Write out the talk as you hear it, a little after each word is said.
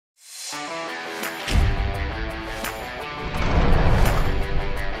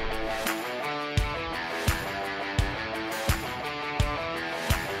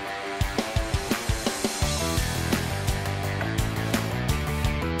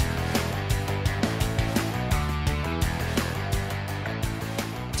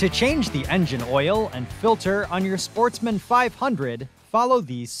To change the engine oil and filter on your Sportsman 500, follow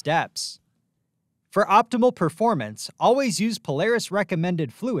these steps. For optimal performance, always use Polaris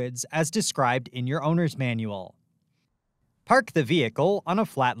recommended fluids as described in your owner's manual. Park the vehicle on a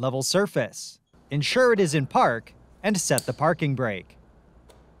flat level surface. Ensure it is in park and set the parking brake.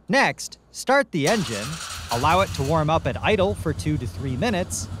 Next, start the engine, allow it to warm up at idle for 2 to 3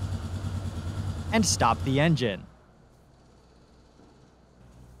 minutes, and stop the engine.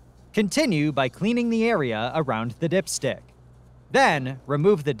 Continue by cleaning the area around the dipstick. Then,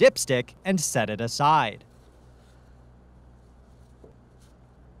 remove the dipstick and set it aside.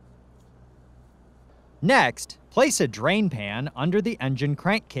 Next, place a drain pan under the engine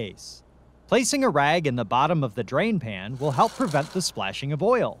crankcase. Placing a rag in the bottom of the drain pan will help prevent the splashing of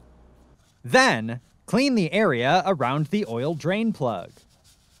oil. Then, clean the area around the oil drain plug.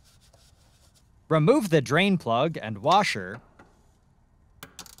 Remove the drain plug and washer,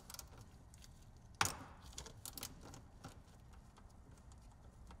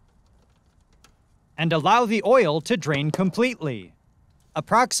 and allow the oil to drain completely.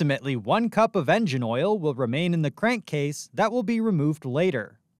 Approximately 1 cup of engine oil will remain in the crankcase that will be removed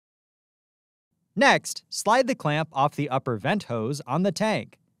later. Next, slide the clamp off the upper vent hose on the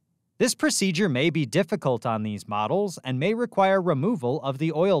tank. This procedure may be difficult on these models and may require removal of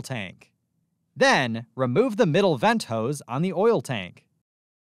the oil tank. Then, remove the middle vent hose on the oil tank.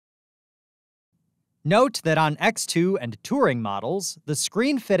 Note that on X2 and Touring models, the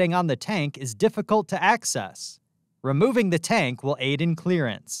screen fitting on the tank is difficult to access. Removing the tank will aid in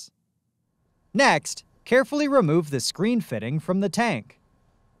clearance. Next, carefully remove the screen fitting from the tank.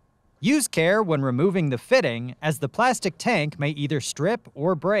 Use care when removing the fitting, as the plastic tank may either strip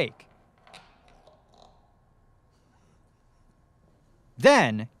or break.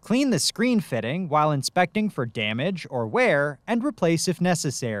 Then, clean the screen fitting while inspecting for damage or wear and replace if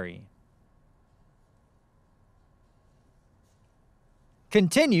necessary.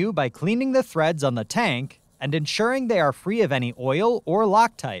 Continue by cleaning the threads on the tank and ensuring they are free of any oil or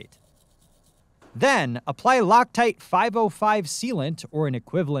Loctite. Then, apply Loctite 505 sealant or an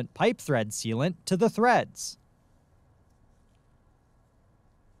equivalent pipe thread sealant to the threads.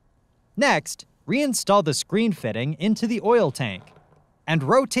 Next, reinstall the screen fitting into the oil tank and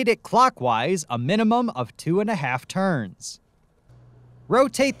rotate it clockwise a minimum of 2.5 turns.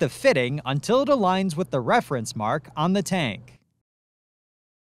 Rotate the fitting until it aligns with the reference mark on the tank.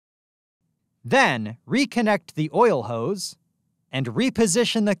 Then, reconnect the oil hose and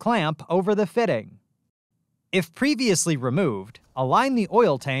reposition the clamp over the fitting. If previously removed, align the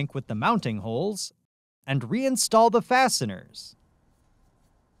oil tank with the mounting holes and reinstall the fasteners.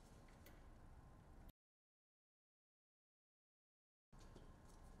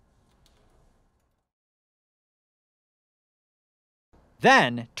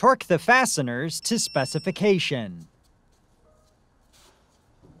 Then, torque the fasteners to specification.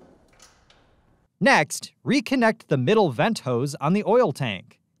 Next, reconnect the middle vent hose on the oil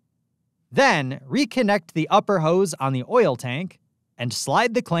tank. Then, reconnect the upper hose on the oil tank and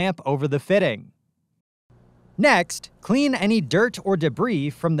slide the clamp over the fitting. Next, clean any dirt or debris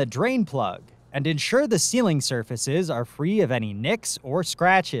from the drain plug and ensure the sealing surfaces are free of any nicks or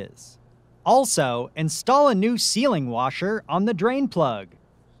scratches. Also, install a new sealing washer on the drain plug.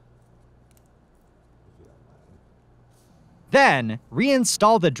 Then,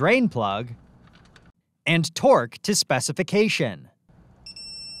 reinstall the drain plug and torque to specification.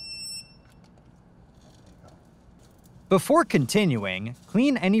 Before continuing,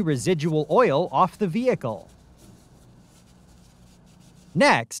 clean any residual oil off the vehicle.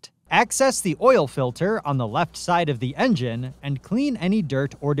 Next, access the oil filter on the left side of the engine and clean any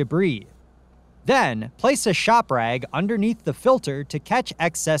dirt or debris. Then, place a shop rag underneath the filter to catch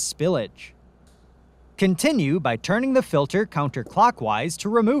excess spillage. Continue by turning the filter counterclockwise to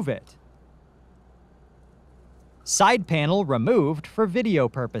remove it. Side panel removed for video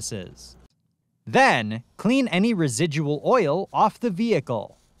purposes. Then, clean any residual oil off the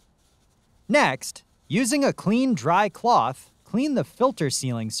vehicle. Next, using a clean, dry cloth, clean the filter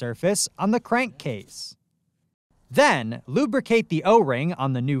sealing surface on the crankcase. Then, lubricate the O-ring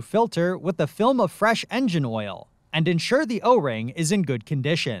on the new filter with a film of fresh engine oil and ensure the O-ring is in good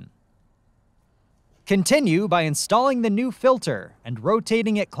condition. Continue by installing the new filter and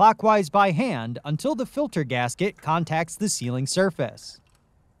rotating it clockwise by hand until the filter gasket contacts the sealing surface.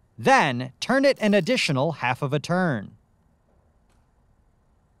 Then, turn it an additional half of a turn.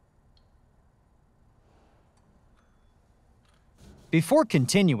 Before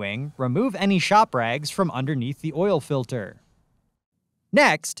continuing, remove any shop rags from underneath the oil filter.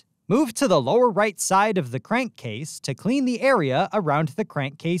 Next, Move to the lower right side of the crankcase to clean the area around the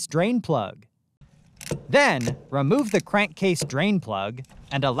crankcase drain plug. Then, remove the crankcase drain plug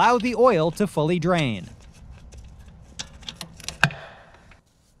and allow the oil to fully drain.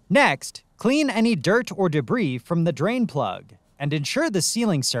 Next, clean any dirt or debris from the drain plug and ensure the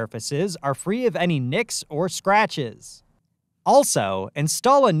sealing surfaces are free of any nicks or scratches. Also,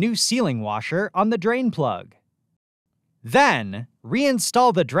 install a new sealing washer on the drain plug. Then,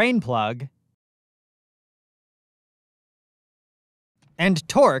 reinstall the drain plug and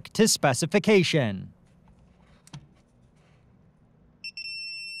torque to specification.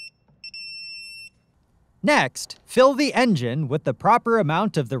 Next, fill the engine with the proper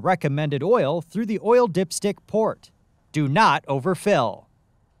amount of the recommended oil through the oil dipstick port. Do not overfill.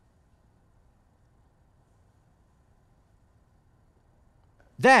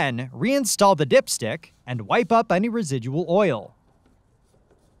 Then, reinstall the dipstick and wipe up any residual oil.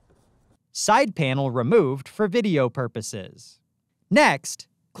 Side panel removed for video purposes. Next,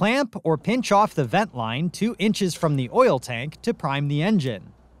 clamp or pinch off the vent line 2 inches from the oil tank to prime the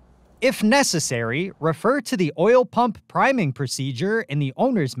engine. If necessary, refer to the oil pump priming procedure in the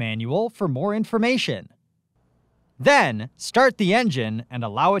owner's manual for more information. Then, start the engine and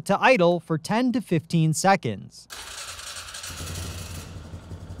allow it to idle for 10 to 15 seconds.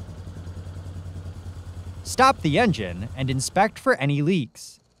 Stop the engine and inspect for any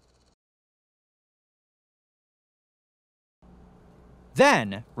leaks.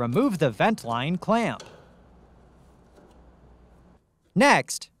 Then, remove the vent line clamp.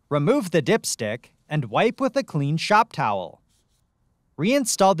 Next, remove the dipstick and wipe with a clean shop towel.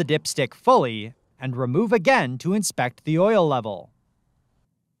 Reinstall the dipstick fully and remove again to inspect the oil level.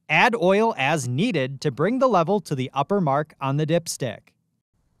 Add oil as needed to bring the level to the upper mark on the dipstick.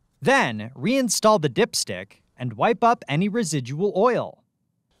 Then, reinstall the dipstick and wipe up any residual oil.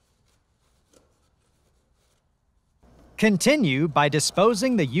 Continue by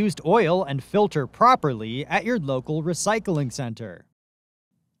disposing the used oil and filter properly at your local recycling center.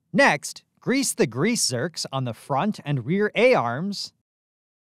 Next, grease the grease zerks on the front and rear A-arms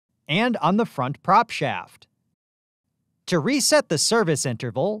and on the front prop shaft. To reset the service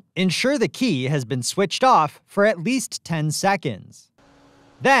interval, ensure the key has been switched off for at least 10 seconds.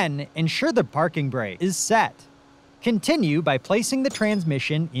 Then, ensure the parking brake is set. Continue by placing the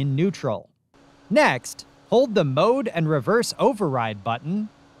transmission in neutral. Next, hold the mode and reverse override button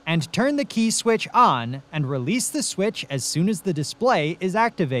and turn the key switch on and release the switch as soon as the display is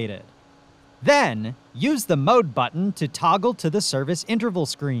activated. Then, use the mode button to toggle to the service interval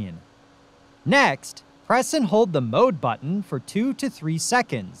screen. Next, press and hold the mode button for 2 to 3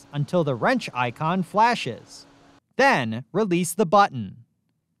 seconds until the wrench icon flashes. Then, release the button.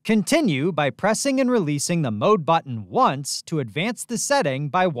 Continue by pressing and releasing the mode button once to advance the setting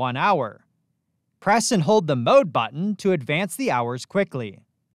by 1 hour. Press and hold the mode button to advance the hours quickly.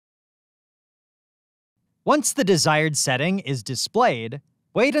 Once the desired setting is displayed,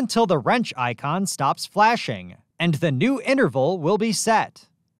 wait until the wrench icon stops flashing, and the new interval will be set.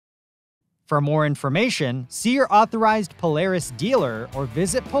 For more information, see your authorized Polaris dealer or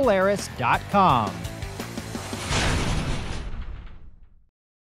visit Polaris.com.